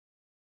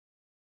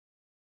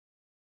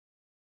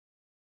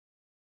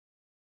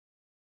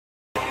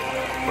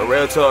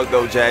real talk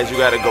though, Jazz. You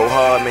gotta go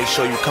hard. Make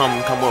sure you come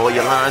with all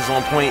your lines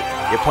on point,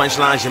 your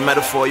punchlines, your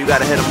metaphor. You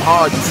gotta hit them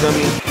hard. You feel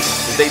me?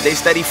 They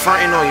steady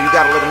fronting on you. You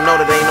gotta let them know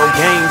that there ain't no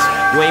games.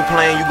 You ain't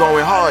playing. You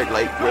going hard.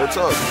 Like real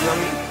talk. You know what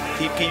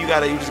I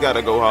mean? You just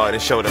gotta go hard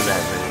and show them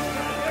that,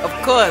 man. Of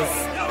course,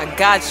 I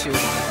got you.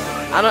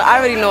 I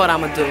already know what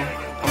I'ma do.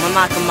 I'ma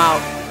knock them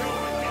out.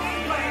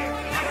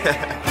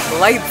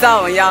 Lights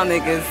out on y'all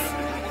niggas.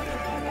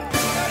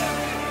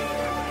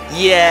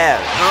 Yeah.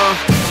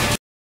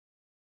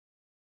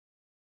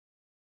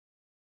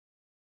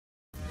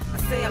 I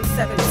say I'm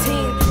 17,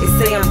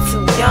 they say I'm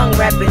too young.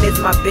 Rapping is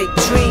my big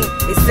dream,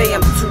 they say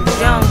I'm too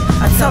young.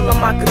 I tell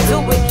them I could do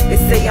it, they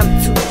say I'm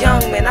too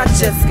young. Man, I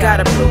just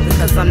gotta prove it,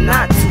 cause I'm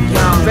not too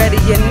young. Ready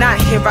or not,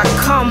 here I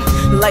come,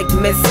 like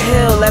Miss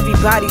Hill.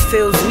 Everybody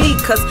feels me,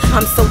 cause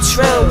I'm so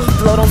trill.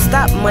 Flow don't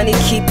stop, money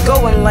keep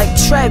going like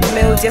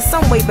treadmills. Yeah,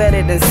 I'm way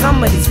better than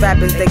some of these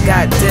rappers that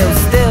got deals.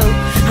 Still,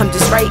 I'm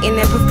just writing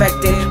and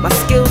perfecting my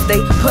skills, they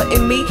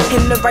putting me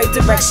in the right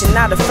direction.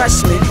 Not a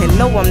freshman, and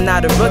no, I'm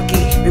not a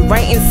rookie. Been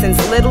writing since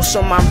little,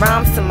 show my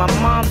rhymes to my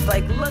mom's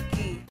like,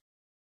 looky.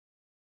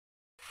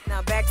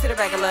 Now back to the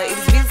regular, it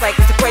is beats like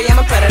it's the prey, I'm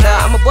a predator.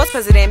 I'm a boss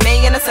president,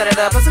 man, and a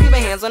senator. Plus I keep my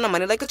hands on the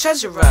money like a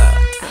treasurer.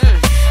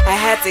 I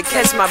had to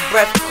catch my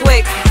breath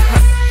quick.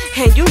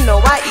 And you know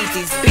I eat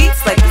these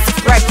beats like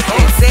it's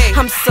breakfast.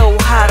 I'm so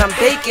hot, I'm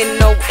baking,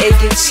 no egg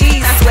and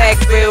cheese. Swag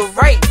real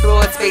right,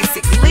 bro, it's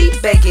basically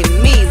begging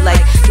me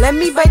like, let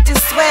me bite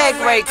this swag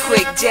right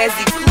quick,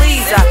 Jazzy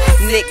please. I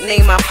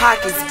nickname my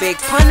pockets big,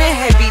 pun and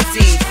heavy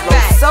D. Flow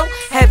so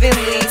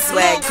heavenly,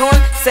 swag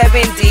going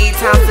 7D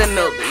times a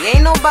million.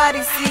 Ain't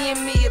nobody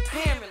seeing me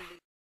apparently.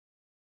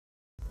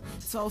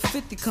 So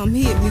 50 come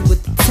hit me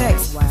with the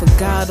text.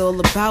 Forgot all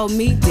about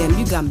me, damn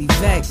you got me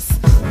vexed.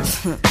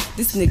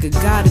 This nigga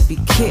gotta be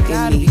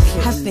kidding me.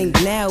 I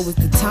think now is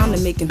the time to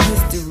make him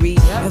history.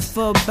 And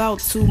for about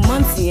 2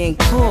 months he ain't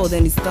called,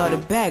 and he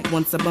started back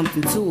once I bumped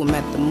into him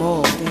at the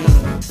mall.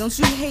 Don't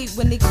you hate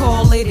when they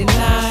call late at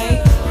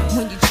night,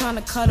 when you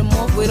tryna cut him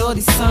off with all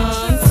these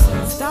signs?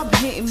 Stop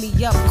hitting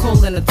me up,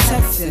 calling or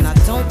texting. I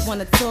don't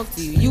wanna talk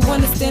to you. You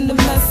understand the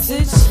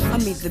message?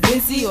 I'm either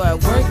busy or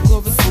at work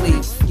or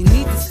asleep. You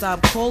need to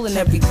stop calling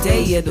every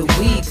day of the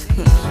week.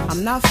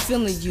 I'm not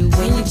feeling you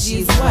when your G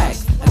is whack.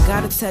 I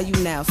gotta tell you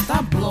now,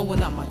 stop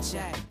blowing up my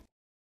jack.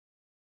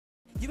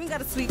 You ain't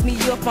gotta sweep me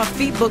off my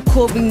feet, but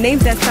call me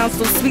names that sound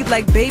so sweet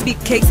like baby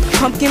cakes.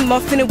 Pumpkin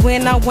muffin and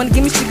when I wanna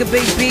give me sugar,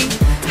 baby.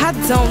 I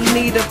don't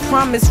need a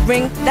promise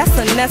ring, that's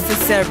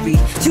unnecessary.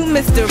 You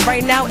Mr.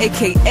 Right Now,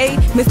 aka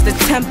Mr.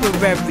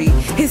 Temporary.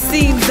 It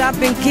seems I've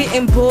been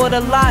getting bored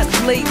a lot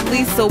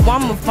lately, so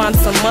I'ma find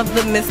some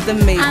other Mr.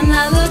 Maybe. I'm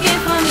not looking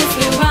for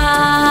Mr.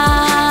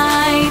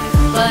 Right,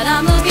 but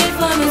I'm looking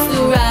for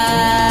Mr.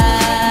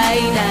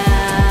 Right now.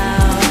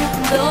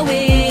 Though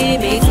it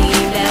may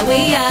seem that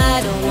way,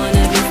 I don't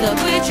wanna be stuck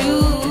with you.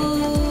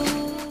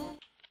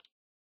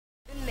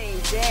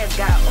 Jazz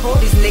got all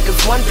these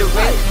niggas wondering,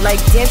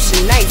 like damn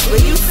nice. Where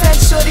you said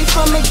shorty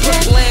from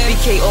again?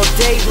 BK all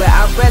day where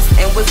I rest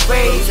and was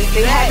raised.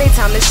 They had their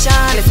time to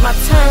shine, it's my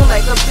turn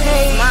like a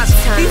page.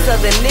 These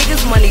other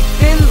niggas money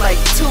thin like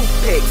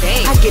toothpicks.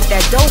 I get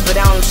that dough but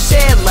I don't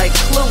share like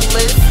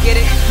Clueless. Get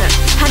it?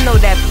 I know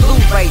that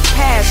blue right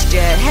past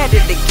ya. Head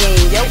of the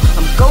game, yo,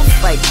 I'm ghost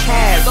like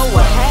Cass. So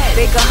ahead,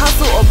 they can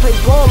hustle or play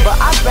ball, but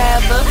I'd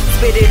rather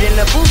spit it in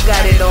the booth,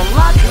 got it on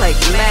lock like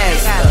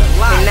master.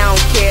 And I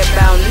don't care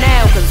about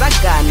now, cause I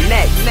got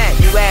next.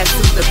 You ask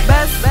who's the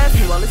best?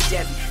 Well, it's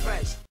Jazzy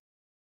Fresh.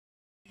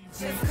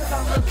 Just cause I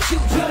look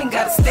cute, you ain't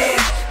gotta stare.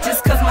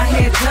 Just cause my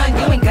hair done,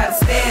 you ain't gotta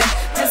stare.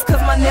 Just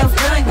cause my nails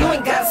done, you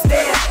ain't gotta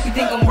stare. You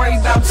think I'm worried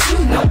about you?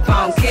 Nope,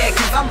 I don't care.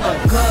 Cause I look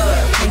good,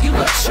 and you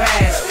look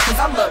trash. Cause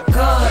I look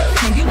good,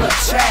 and you look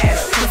trash.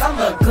 Cause I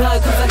look good,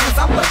 cause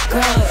I look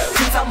good.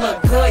 Since I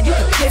look good, you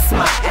can kiss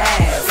my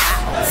ass.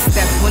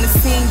 Step on the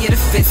scene, yeah, the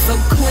fit so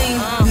clean.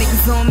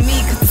 Niggas on me,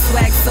 cause the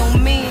swag so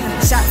mean.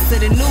 Shots to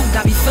the new,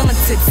 got me feeling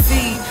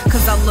tipsy.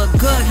 Cause I look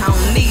good, I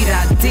don't need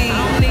ID.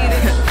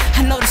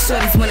 I know the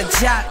shorties wanna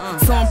jock,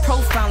 so I'm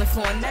profiling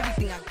for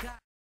everything I got.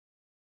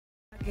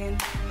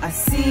 I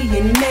see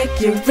your neck,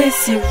 your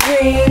wrist, your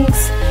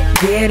rings.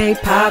 Yeah, they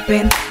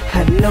poppin'.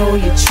 I know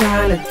you're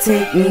trying to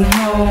take me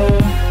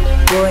home.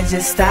 Boy,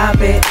 just stop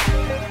it.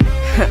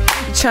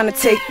 You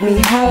tryna take me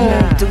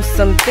home, do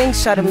some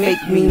things, try to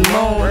make me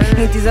moan.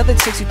 Ain't these other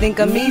chicks you think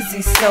I'm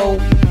easy, so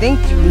you think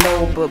you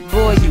know, but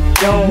boy you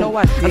don't. No,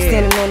 I'm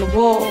standing on the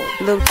wall,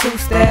 little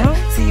two-step.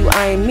 See you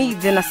eyeing me,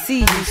 then I see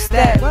you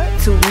step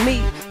to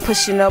me,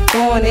 pushing up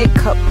on it,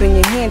 cup in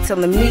your hand,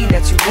 telling me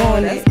that you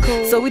want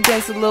it. So we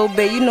dance a little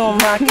bit, you know I'm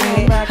rocking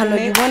it. I know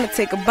you wanna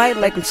take a bite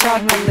like I'm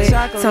chocolate.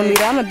 Tell me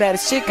that I'm the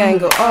baddest chick, I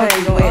ain't gon'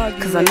 argue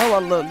with, cause I know I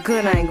look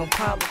good, I ain't gon'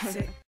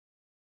 politic.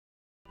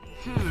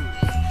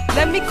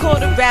 Let me call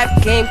the rap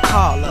game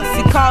Carla.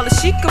 See, Carla,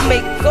 she could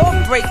make or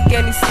break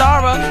any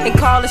star. And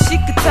Carla, she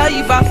could tell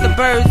you about the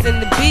birds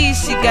and the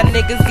bees. She got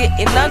niggas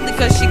getting ugly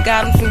cause she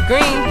got them some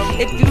green.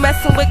 If you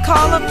messin' with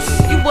Carla,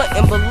 you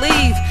wouldn't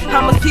believe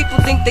how much people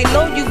think they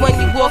know you when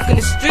you walk in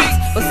the streets.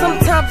 But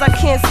sometimes I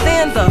can't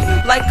stand her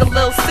like a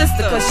little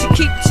sister, cause she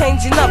keep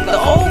changing up. The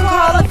old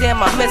Carla,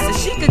 damn I miss her.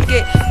 She could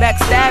get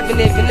backstabbing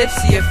even if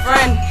she a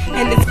friend.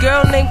 And this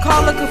girl named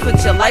Carla could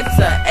put your life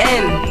to an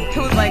end. It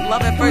was like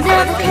love at first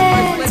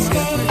listen.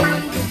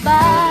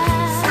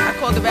 I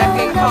called the rap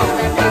game Carla.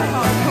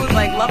 It was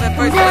like love at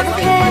first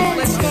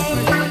listen.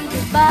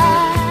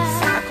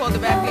 I called the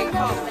rap game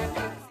Carla.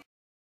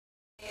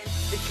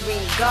 The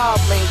Green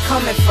Goblin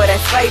coming for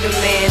that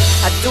Spider-Man.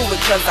 I do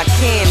it cause I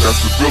can. That's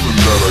the villain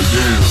that I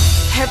am.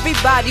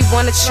 Everybody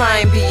wanna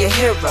try and be a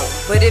hero,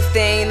 but if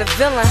they ain't a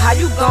villain, how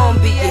you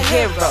gon' be a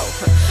hero?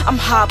 I'm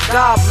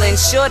Hobgoblin,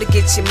 sure to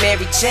get you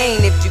Mary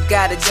Jane. If you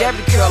got a Jerry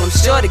curl, I'm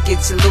sure to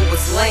get you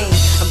Louis Lane.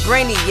 A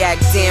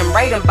brainiac, damn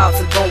right, I'm about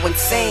to go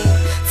insane.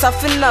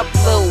 Toughen up,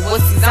 little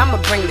wussies,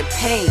 I'ma bring the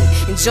pain.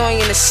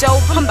 Enjoying the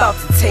show, I'm about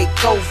to take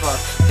over.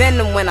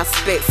 Venom when I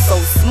spit, so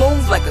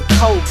smooth like a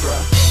cobra.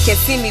 Can't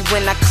see me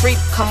when I creep,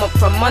 come up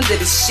from under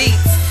the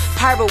sheets.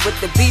 Pyro with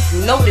the beef,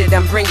 you know that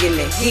I'm bringing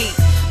the heat.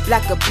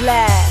 Black or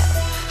black,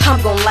 I'm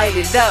gon' light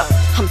it up.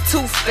 I'm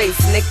Two-Face,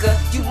 nigga,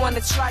 you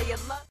wanna try your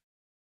luck?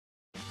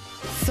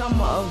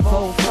 Summer of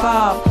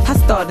 05, I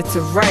started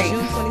to write.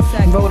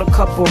 Wrote a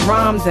couple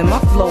rhymes and my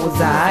flow was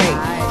aight.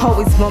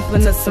 Always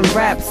bumping to some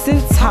rap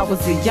since I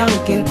was a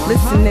youngin'.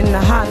 Listening to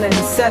Hot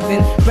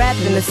 97,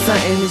 rapping to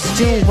something. It's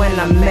June when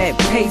I met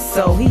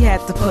Peso, he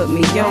had to put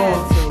me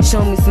on.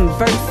 Show me some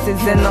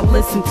verses and I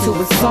listened to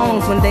his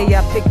songs. One day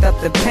I picked up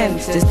the pen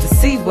just to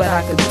see what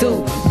I could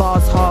do.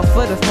 Bars hard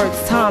for the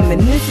first time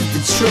and this is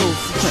the truth.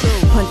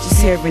 Punches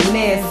here and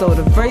there so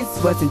the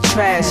verse wasn't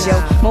trash, yo.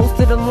 Most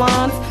of the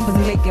lines was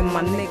making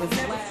my niggas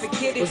laugh.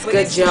 What's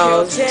good,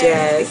 y'all? It's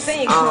Jazz.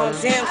 I'm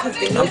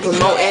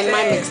promoting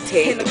my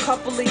mixtape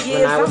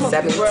when I was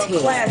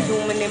 17.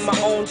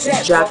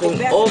 It's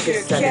dropping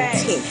August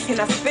 17th. You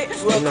know,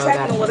 I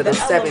gotta put the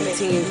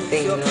 17th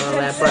thing and all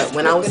that. But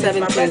when I was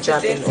 17,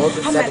 dropping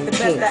August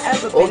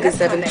 17th. August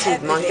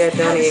 17th, mark that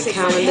down in your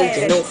calendars,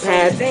 your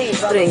notepads,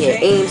 put in your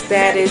AIM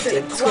status,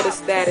 your Twitter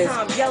status,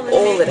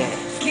 all of that.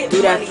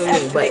 Do that for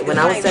me. But when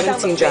I was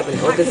 17, dropping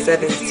August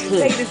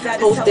 17th,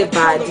 hosted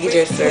by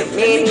DJ Sir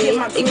Manny,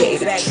 aka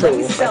The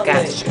Truth. I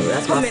got you.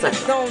 That's my son.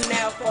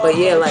 But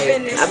yeah, like,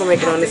 I've been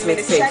working on this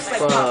mixtape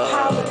for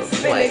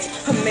what,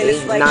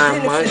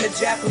 8-9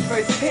 months. I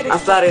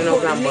started in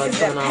November, it's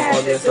coming on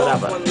August,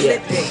 whatever. Yeah.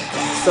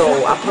 So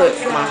I put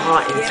my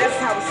heart into it.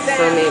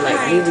 So I mean, like,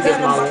 music is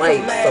my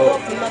life. So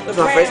it's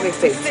my first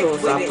mixtape too.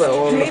 So I put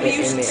all of it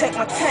in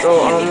there.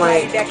 So I'm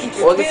like,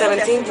 August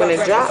 17th when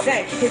it dropped, cop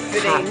that.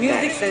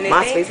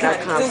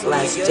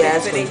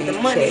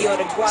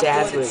 MySpace.com/JazzWithBK,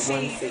 Jazz with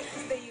 1 C.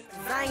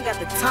 I ain't got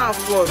the time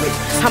for it.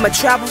 I'ma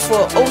travel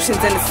for oceans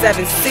and the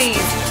 7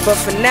 seas. But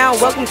for now,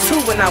 welcome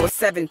to when I was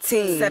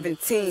 17.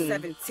 17.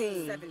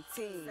 17. 17. 17.